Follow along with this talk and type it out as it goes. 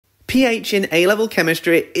pH in A-level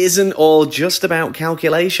chemistry isn't all just about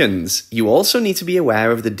calculations. You also need to be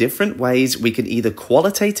aware of the different ways we can either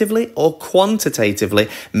qualitatively or quantitatively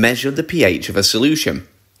measure the pH of a solution.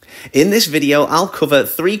 In this video, I'll cover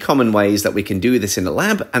 3 common ways that we can do this in a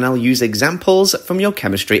lab, and I'll use examples from your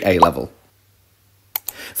chemistry A-level.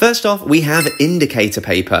 First off, we have indicator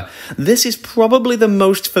paper. This is probably the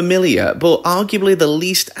most familiar, but arguably the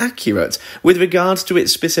least accurate with regards to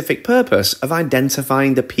its specific purpose of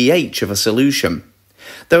identifying the pH of a solution.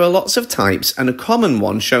 There are lots of types, and a common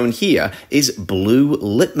one shown here is blue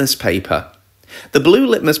litmus paper. The blue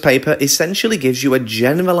litmus paper essentially gives you a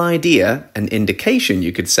general idea, an indication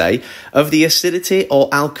you could say, of the acidity or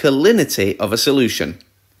alkalinity of a solution.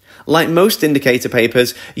 Like most indicator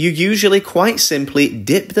papers, you usually quite simply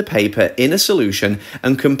dip the paper in a solution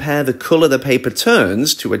and compare the colour the paper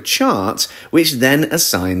turns to a chart, which then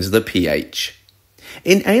assigns the pH.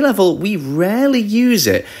 In A-level, we rarely use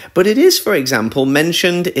it, but it is, for example,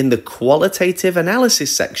 mentioned in the qualitative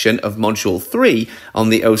analysis section of Module 3 on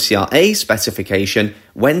the OCR-A specification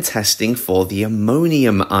when testing for the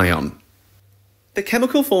ammonium ion. The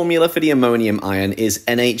chemical formula for the ammonium ion is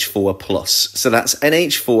NH4+, so that's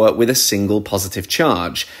NH4 with a single positive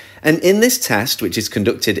charge. And in this test, which is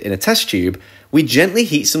conducted in a test tube, we gently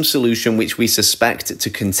heat some solution which we suspect to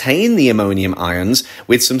contain the ammonium ions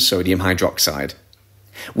with some sodium hydroxide.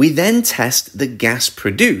 We then test the gas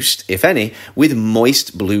produced, if any, with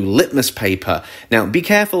moist blue litmus paper. Now, be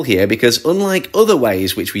careful here because unlike other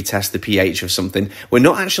ways which we test the pH of something, we're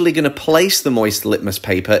not actually going to place the moist litmus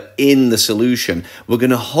paper in the solution. We're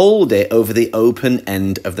going to hold it over the open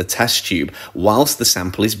end of the test tube whilst the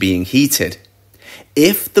sample is being heated.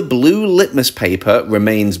 If the blue litmus paper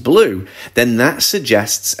remains blue, then that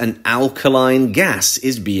suggests an alkaline gas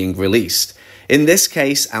is being released. In this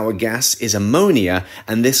case, our gas is ammonia,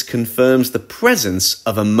 and this confirms the presence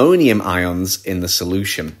of ammonium ions in the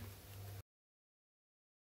solution.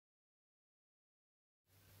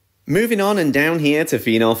 Moving on and down here to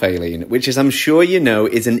phenolphthalein, which as I'm sure you know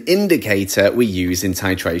is an indicator we use in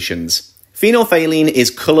titrations. Phenolphthalein is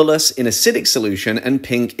colourless in acidic solution and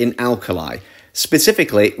pink in alkali.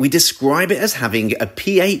 Specifically, we describe it as having a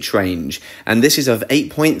pH range, and this is of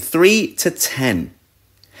 8.3 to 10.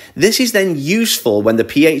 This is then useful when the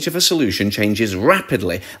pH of a solution changes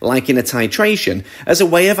rapidly, like in a titration, as a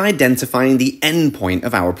way of identifying the endpoint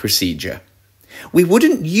of our procedure. We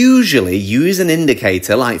wouldn't usually use an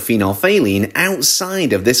indicator like phenolphthalein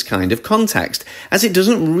outside of this kind of context, as it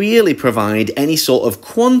doesn't really provide any sort of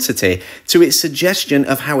quantity to its suggestion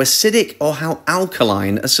of how acidic or how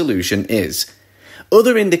alkaline a solution is.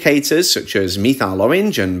 Other indicators, such as methyl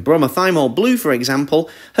orange and bromothymol blue, for example,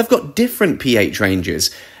 have got different pH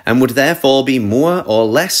ranges and would therefore be more or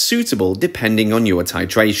less suitable depending on your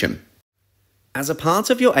titration. As a part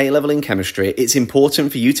of your A-level in chemistry, it's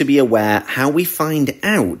important for you to be aware how we find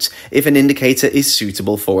out if an indicator is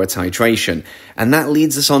suitable for a titration, and that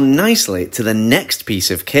leads us on nicely to the next piece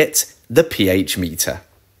of kit, the pH meter.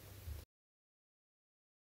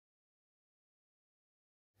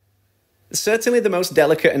 Certainly the most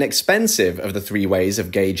delicate and expensive of the 3 ways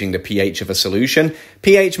of gauging the pH of a solution,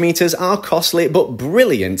 pH meters are costly but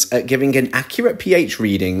brilliant at giving an accurate pH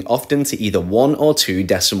reading, often to either 1 or 2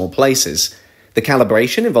 decimal places. The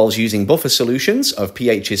calibration involves using buffer solutions of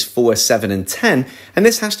pHs 4, 7 and 10, and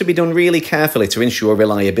this has to be done really carefully to ensure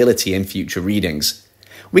reliability in future readings.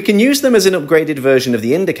 We can use them as an upgraded version of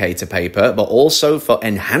the indicator paper, but also for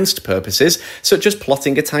enhanced purposes, such as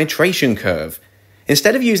plotting a titration curve.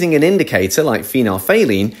 Instead of using an indicator like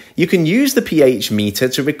phenolphthalein, you can use the pH meter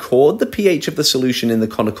to record the pH of the solution in the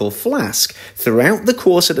conical flask throughout the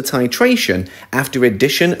course of the titration after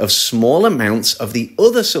addition of small amounts of the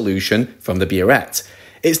other solution from the burette.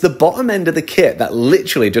 It's the bottom end of the kit that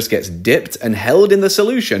literally just gets dipped and held in the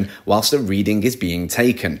solution whilst a reading is being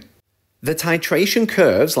taken. The titration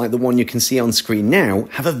curves, like the one you can see on screen now,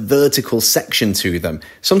 have a vertical section to them,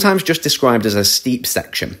 sometimes just described as a steep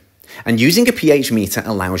section. And using a pH meter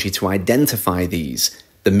allows you to identify these.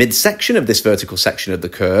 The midsection of this vertical section of the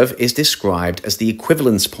curve is described as the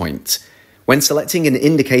equivalence point. When selecting an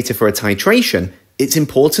indicator for a titration, it's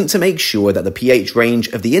important to make sure that the pH range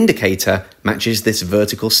of the indicator matches this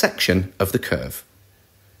vertical section of the curve.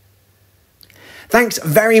 Thanks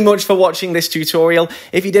very much for watching this tutorial.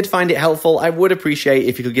 If you did find it helpful, I would appreciate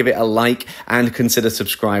if you could give it a like and consider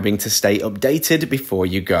subscribing to stay updated before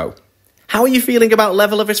you go. How are you feeling about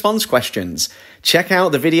level of response questions? Check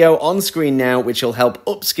out the video on screen now, which will help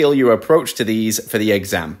upskill your approach to these for the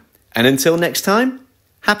exam. And until next time,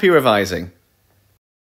 happy revising.